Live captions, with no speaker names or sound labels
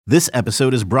This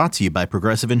episode is brought to you by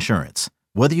Progressive Insurance.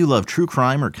 Whether you love true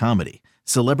crime or comedy,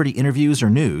 celebrity interviews or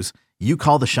news, you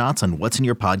call the shots on what's in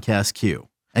your podcast queue.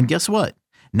 And guess what?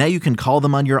 Now you can call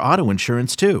them on your auto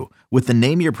insurance too with the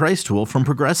Name Your Price tool from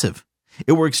Progressive.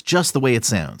 It works just the way it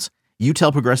sounds. You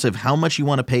tell Progressive how much you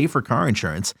want to pay for car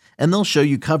insurance, and they'll show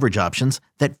you coverage options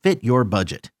that fit your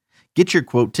budget. Get your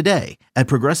quote today at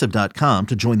Progressive.com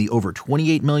to join the over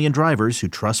 28 million drivers who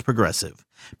trust Progressive.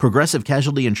 Progressive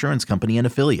Casualty Insurance Company and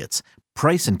Affiliates.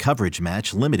 Price and coverage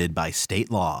match limited by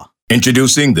state law.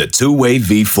 Introducing the two-way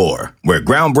V4, where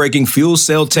groundbreaking fuel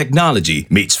cell technology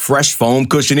meets fresh foam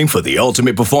cushioning for the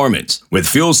ultimate performance. With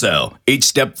fuel cell, each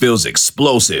step feels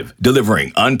explosive,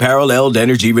 delivering unparalleled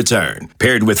energy return.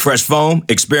 Paired with fresh foam,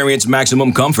 experience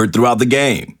maximum comfort throughout the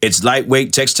game. Its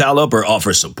lightweight textile upper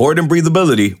offers support and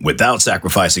breathability without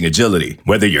sacrificing agility.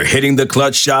 Whether you're hitting the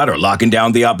clutch shot or locking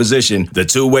down the opposition, the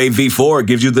two-way V4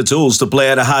 gives you the tools to play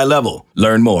at a high level.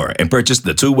 Learn more and purchase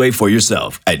the two-way for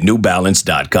yourself at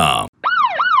newbalance.com.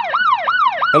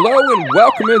 Hello and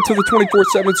welcome into the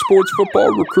 24/7 Sports Football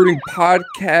Recruiting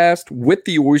Podcast with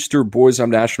the Oyster Boys. I'm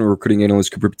National Recruiting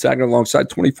Analyst Cooper Patagna alongside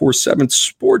 24/7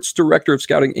 Sports Director of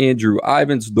Scouting Andrew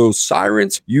Ivins. Those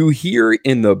sirens you hear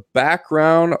in the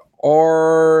background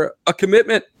are a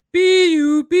commitment.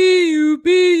 B-U, B-U,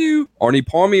 B-U. Arnie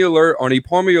Palmy alert, Arnie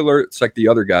Palmy alert. It's like the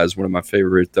other guys, one of my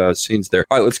favorite scenes there.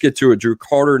 All right, let's get to it. Drew,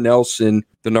 Carter Nelson,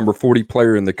 the number 40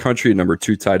 player in the country, number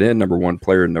 2 tight end, number 1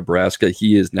 player in Nebraska.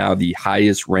 He is now the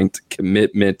highest ranked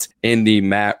commitment in the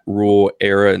Matt Rule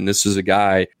era. And this is a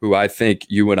guy who I think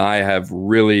you and I have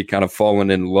really kind of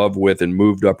fallen in love with and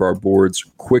moved up our boards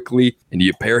quickly. And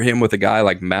you pair him with a guy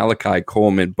like Malachi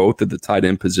Coleman, both at the tight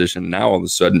end position. Now all of a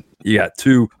sudden, you got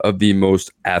 2 of the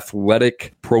most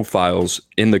athletic profiles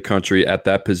in the country at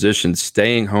that position,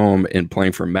 staying home and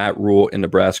playing for Matt Rule in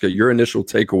Nebraska. Your initial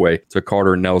takeaway to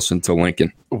Carter Nelson to Lincoln?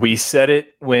 We said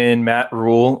it when Matt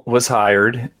Rule was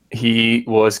hired. He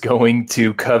was going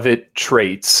to covet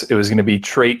traits. It was going to be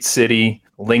Trait City,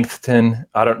 Lincoln.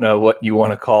 I don't know what you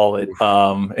want to call it.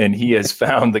 And he has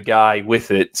found the guy with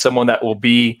it, someone that will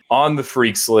be on the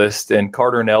freaks list. And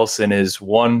Carter Nelson is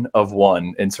one of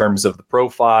one in terms of the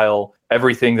profile,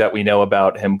 everything that we know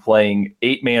about him playing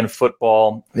 8-man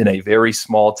football in a very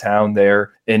small town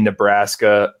there in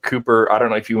Nebraska. Cooper, I don't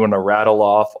know if you want to rattle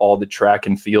off all the track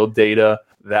and field data.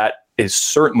 That is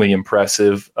certainly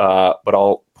impressive, but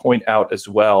I'll point out as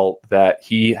well that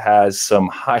he has some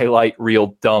highlight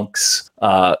reel dunks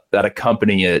that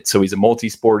accompany it. So he's a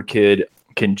multi-sport kid,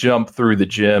 can jump through the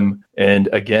gym, and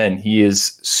again, he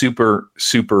is super,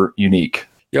 super unique.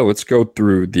 Yeah, let's go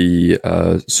through the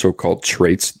so-called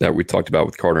traits that we talked about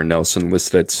with Carter Nelson,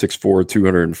 listed at 6'4",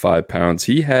 205 pounds.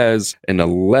 He has an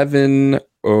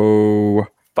 11.05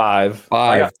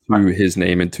 to his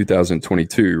name in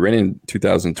 2022, ran in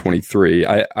 2023.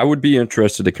 I would be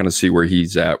interested to kind of see where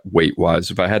he's at weight-wise.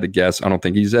 If I had to guess, I don't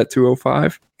think he's at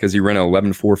 205 because he ran an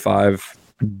 11.45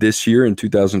 this year in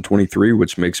 2023,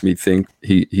 which makes me think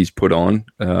he's put on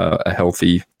a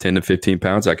healthy 10 to 15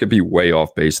 pounds. I could be way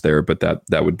off base there, but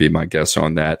that would be my guess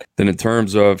on that. Then in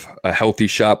terms of a healthy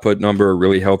shot put number, a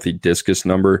really healthy discus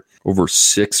number, over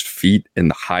 6 feet in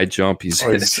the high jump. I'll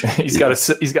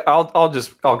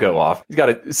go off. He's got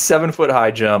a 7-foot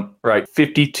high jump, right?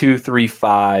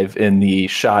 52.35 in the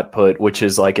shot put, which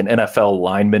is like an NFL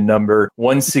lineman number,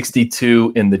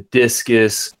 162 in the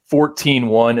discus,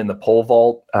 14.1 in the pole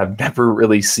vault. I've never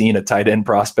really seen a tight end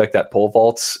prospect that pole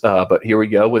vaults, but here we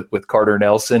go with Carter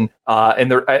Nelson.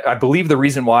 And I believe the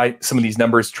reason why some of these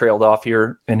numbers trailed off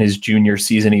here in his junior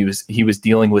season, he was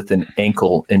dealing with an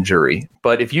ankle injury.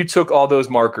 But if you took all those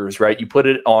markers, right, you put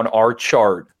it on our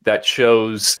chart that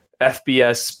shows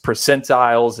FBS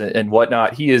percentiles and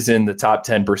whatnot, he is in the top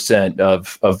 10%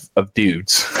 of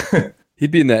dudes. He'd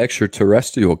be in the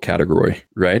extraterrestrial category,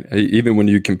 right? Even when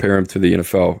you compare him to the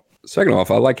NFL. Second off,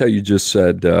 I like how you just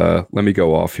said, let me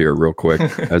go off here real quick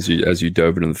as you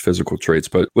dove into the physical traits.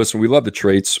 But listen, we love the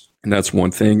traits, and that's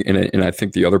one thing. And I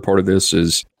think the other part of this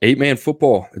is 8-man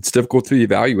football. It's difficult to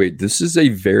evaluate. This is a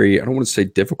very, I don't want to say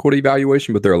difficult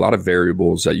evaluation, but there are a lot of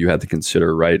variables that you had to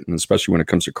consider, right? And especially when it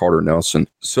comes to Carter Nelson.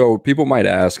 So people might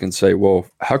ask and say, well,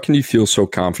 how can you feel so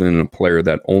confident in a player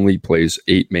that only plays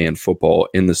 8-man football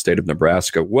in the state of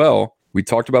Nebraska? Well, we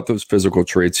talked about those physical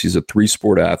traits. He's a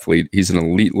 3-sport athlete. He's an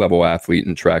elite level athlete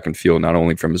in track and field, not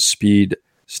only from a speed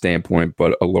standpoint,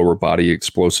 but a lower body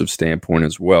explosive standpoint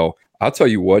as well. I'll tell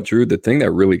you what, Drew, the thing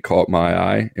that really caught my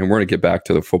eye, and we're going to get back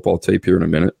to the football tape here in a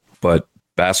minute, but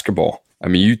basketball. I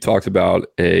mean, you talked about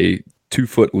a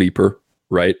 2-foot leaper,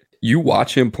 right? You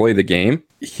watch him play the game.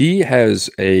 He has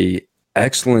a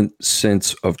excellent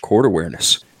sense of court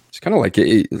awareness. He's kind of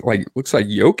like looks like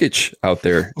Jokic out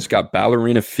there. He's got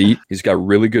ballerina feet. He's got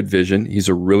really good vision. He's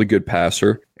a really good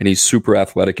passer, and he's super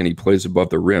athletic, and he plays above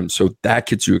the rim. So that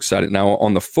gets you excited. Now,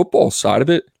 on the football side of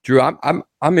it, Drew,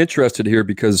 I'm interested here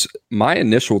because my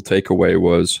initial takeaway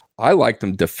was I liked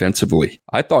him defensively.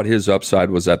 I thought his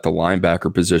upside was at the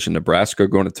linebacker position. Nebraska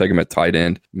going to take him at tight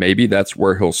end. Maybe that's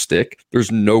where he'll stick.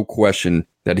 There's no question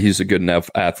that he's a good enough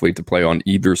athlete to play on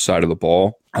either side of the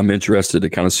ball. I'm interested to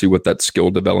kind of see what that skill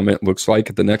development looks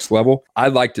like at the next level. I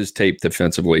liked his tape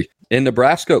defensively. In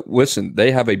Nebraska, listen,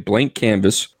 they have a blank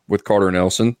canvas with Carter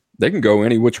Nelson. They can go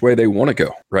any which way they want to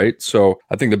go, right? So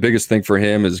I think the biggest thing for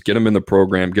him is get him in the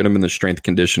program, get him in the strength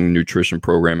conditioning nutrition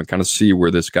program, and kind of see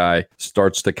where this guy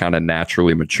starts to kind of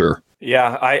naturally mature.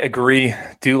 Yeah, I agree.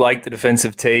 Do like the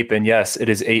defensive tape. And yes, it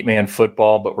is 8-man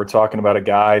football, but we're talking about a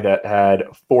guy that had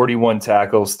 41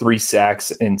 tackles, 3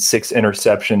 sacks, and 6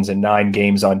 interceptions in 9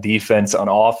 games on defense. On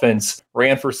offense,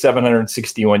 ran for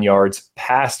 761 yards,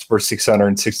 passed for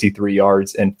 663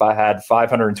 yards, and had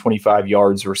 525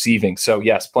 yards receiving. So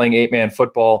yes, playing 8-man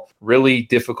football, really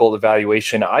difficult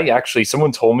evaluation.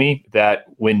 Someone told me that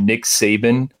when Nick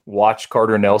Saban watched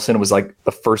Carter Nelson, it was like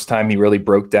the first time he really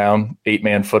broke down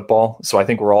 8-man football. So I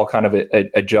think we're all kind of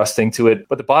adjusting to it.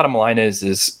 But the bottom line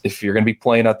is if you're going to be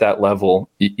playing at that level,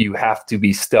 you have to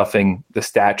be stuffing the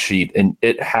stat sheet, and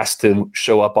it has to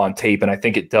show up on tape. And I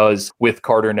think it does with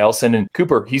Carter Nelson. And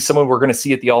Cooper, he's someone we're going to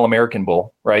see at the All-American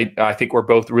Bowl, right? I think we're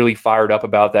both really fired up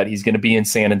about that. He's going to be in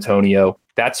San Antonio.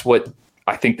 That's what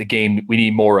I think the game we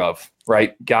need more of,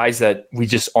 right? Guys that we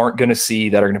just aren't going to see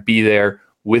that are going to be there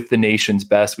with the nation's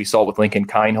best. We saw it with Lincoln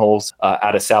Kienholz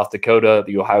out of South Dakota,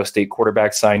 the Ohio State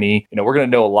quarterback signee. We're going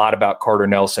to know a lot about Carter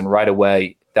Nelson right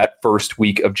away that first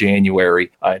week of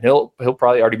January. And he'll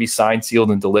probably already be signed,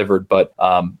 sealed, and delivered. But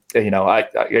I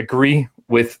agree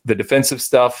with the defensive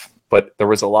stuff. But there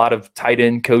was a lot of tight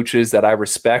end coaches that I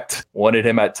respect wanted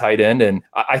him at tight end. And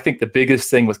I think the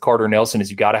biggest thing with Carter Nelson is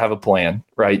you got to have a plan,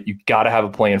 right? You got to have a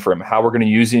plan for him, how we're going to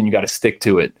use it, and you got to stick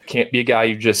to it. Can't be a guy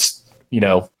you just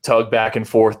tug back and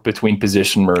forth between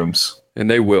position rooms. And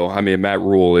they will. I mean, Matt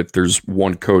Rule, if there's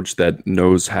one coach that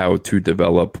knows how to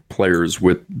develop players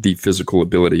with the physical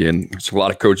ability, and there's a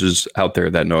lot of coaches out there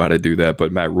that know how to do that,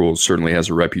 but Matt Rule certainly has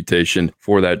a reputation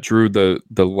for that. Drew, the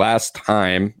last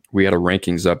time we had a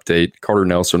rankings update, Carter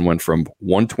Nelson went from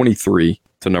 123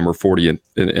 to number 40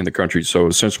 in the country. So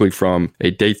essentially from a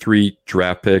day 3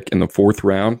 draft pick in the 4th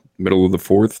round, middle of the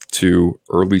 4th, to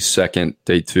early 2nd,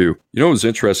 day 2. It was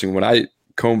interesting. When I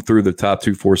combed through the top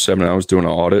 247, I was doing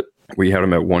an audit. We had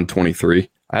him at 123.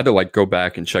 I had to go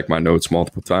back and check my notes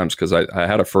multiple times because I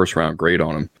had a 1st round grade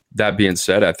on him. That being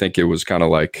said, I think it was kind of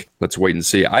let's wait and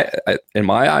see. I in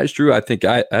my eyes, Drew, I think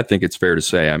it's fair to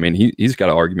say, I mean, he's got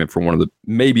an argument for one of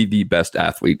maybe the best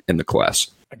athlete in the class.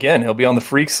 Again, he'll be on the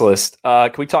freaks list.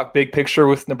 Can we talk big picture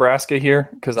with Nebraska here?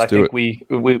 Because I think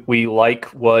we like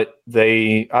what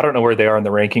I don't know where they are in the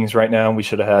rankings right now. We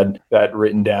should have had that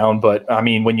written down. But, I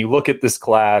mean, when you look at this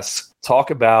class,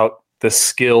 talk about the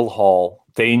skill hall.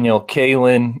 Daniel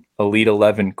Kalen, Elite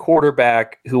 11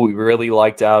 quarterback, who we really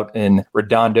liked out in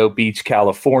Redondo Beach,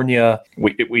 California.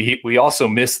 We also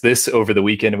missed this over the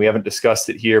weekend, and we haven't discussed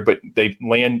it here, but they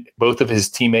land both of his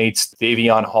teammates,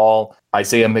 Davion Hall,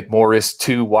 Isaiah McMorris,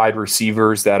 2 wide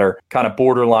receivers that are kind of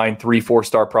borderline 3-4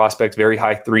 star prospects, very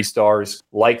high 3 stars,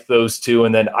 like those 2.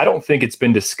 And then I don't think it's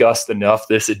been discussed enough,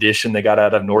 this addition they got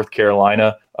out of North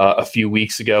Carolina a few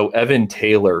weeks ago, Evan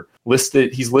Taylor.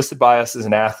 He's listed by us as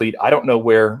an athlete. I don't know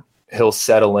where he'll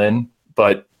settle in,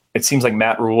 but it seems like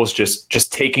Matt Rule's just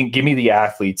give me the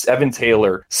athletes. Evan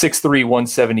Taylor, 6'3",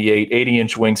 178,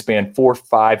 80-inch wingspan,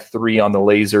 4.53 on the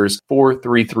lasers,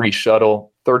 4.33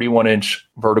 shuttle, 31-inch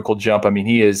vertical jump. I mean,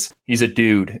 he's a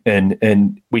dude.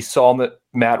 And we saw that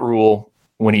Matt Rule,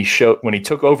 when he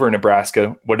took over in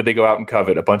Nebraska, what did they go out and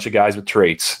covet? A bunch of guys with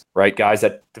traits, right? Guys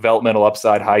that developmental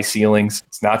upside, high ceilings.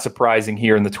 It's not surprising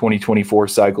here in the 2024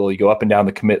 cycle. You go up and down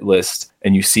the commit list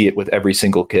and you see it with every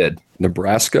single kid.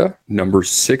 Nebraska, number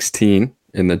 16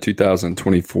 in the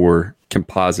 2024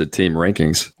 composite team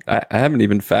rankings. I haven't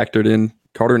even factored in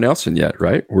Carter Nelson yet,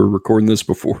 right? We're recording this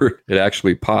before it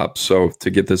actually pops. So to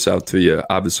get this out to you,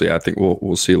 obviously, I think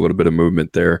we'll see a little bit of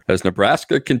movement there as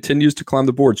Nebraska continues to climb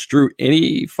the boards. Drew,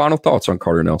 any final thoughts on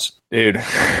Carter Nelson? Dude,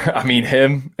 I mean,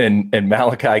 him and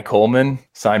Malachi Coleman,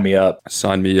 sign me up.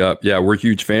 Sign me up. Yeah, we're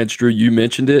huge fans, Drew. You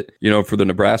mentioned it. For the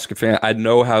Nebraska fan, I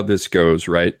know how this goes,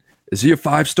 right? Is he a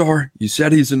 5-star? You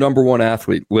said he's the number 1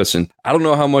 athlete. Listen, I don't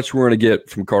know how much we're going to get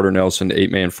from Carter Nelson to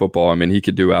 8-man football. I mean, he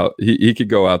could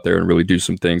go out there and really do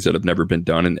some things that have never been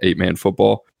done in 8-man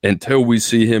football. until we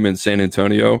see him in San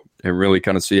Antonio and really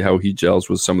kind of see how he gels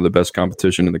with some of the best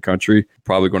competition in the country,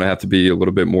 probably going to have to be a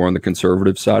little bit more on the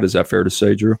conservative side. Is that fair to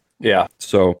say, Drew? Yeah.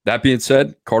 So that being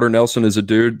said, Carter Nelson is a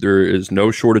dude. There is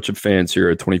no shortage of fans here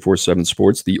at 24/7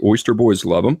 Sports. The Oyster Boys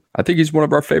love him. I think he's one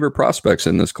of our favorite prospects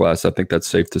in this class. I think that's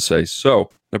safe to say. So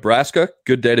Nebraska,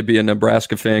 good day to be a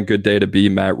Nebraska fan. Good day to be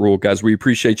Matt Rule. Guys, we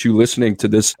appreciate you listening to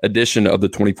this edition of the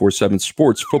 24/7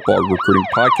 Sports Football Recruiting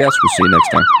Podcast. We'll see you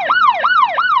next time.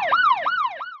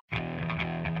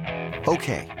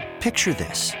 Okay, picture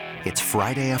this. It's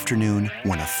Friday afternoon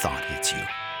when a thought hits you.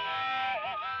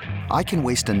 I can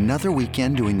waste another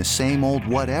weekend doing the same old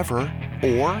whatever,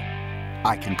 or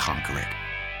I can conquer it.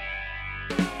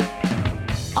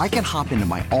 I can hop into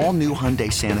my all-new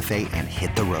Hyundai Santa Fe and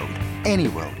hit the road. Any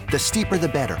road. The steeper, the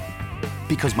better.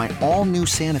 Because my all-new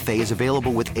Santa Fe is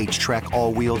available with H-Track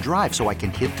all-wheel drive, so I can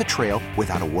hit the trail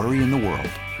without a worry in the world.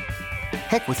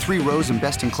 Heck, with 3 rows and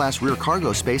best-in-class rear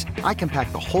cargo space, I can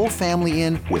pack the whole family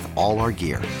in with all our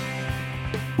gear.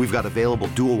 We've got available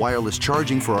dual wireless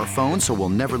charging for our phones, so we'll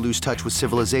never lose touch with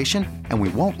civilization, and we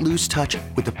won't lose touch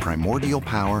with the primordial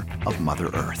power of Mother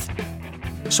Earth.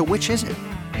 So which is it?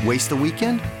 Waste the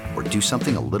weekend or do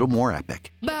something a little more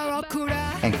epic?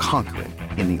 And conquer it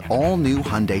in the all-new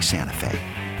Hyundai Santa Fe.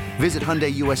 Visit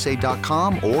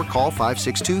HyundaiUSA.com or call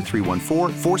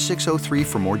 562-314-4603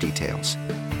 for more details.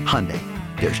 Hyundai,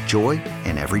 there's joy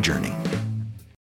in every journey.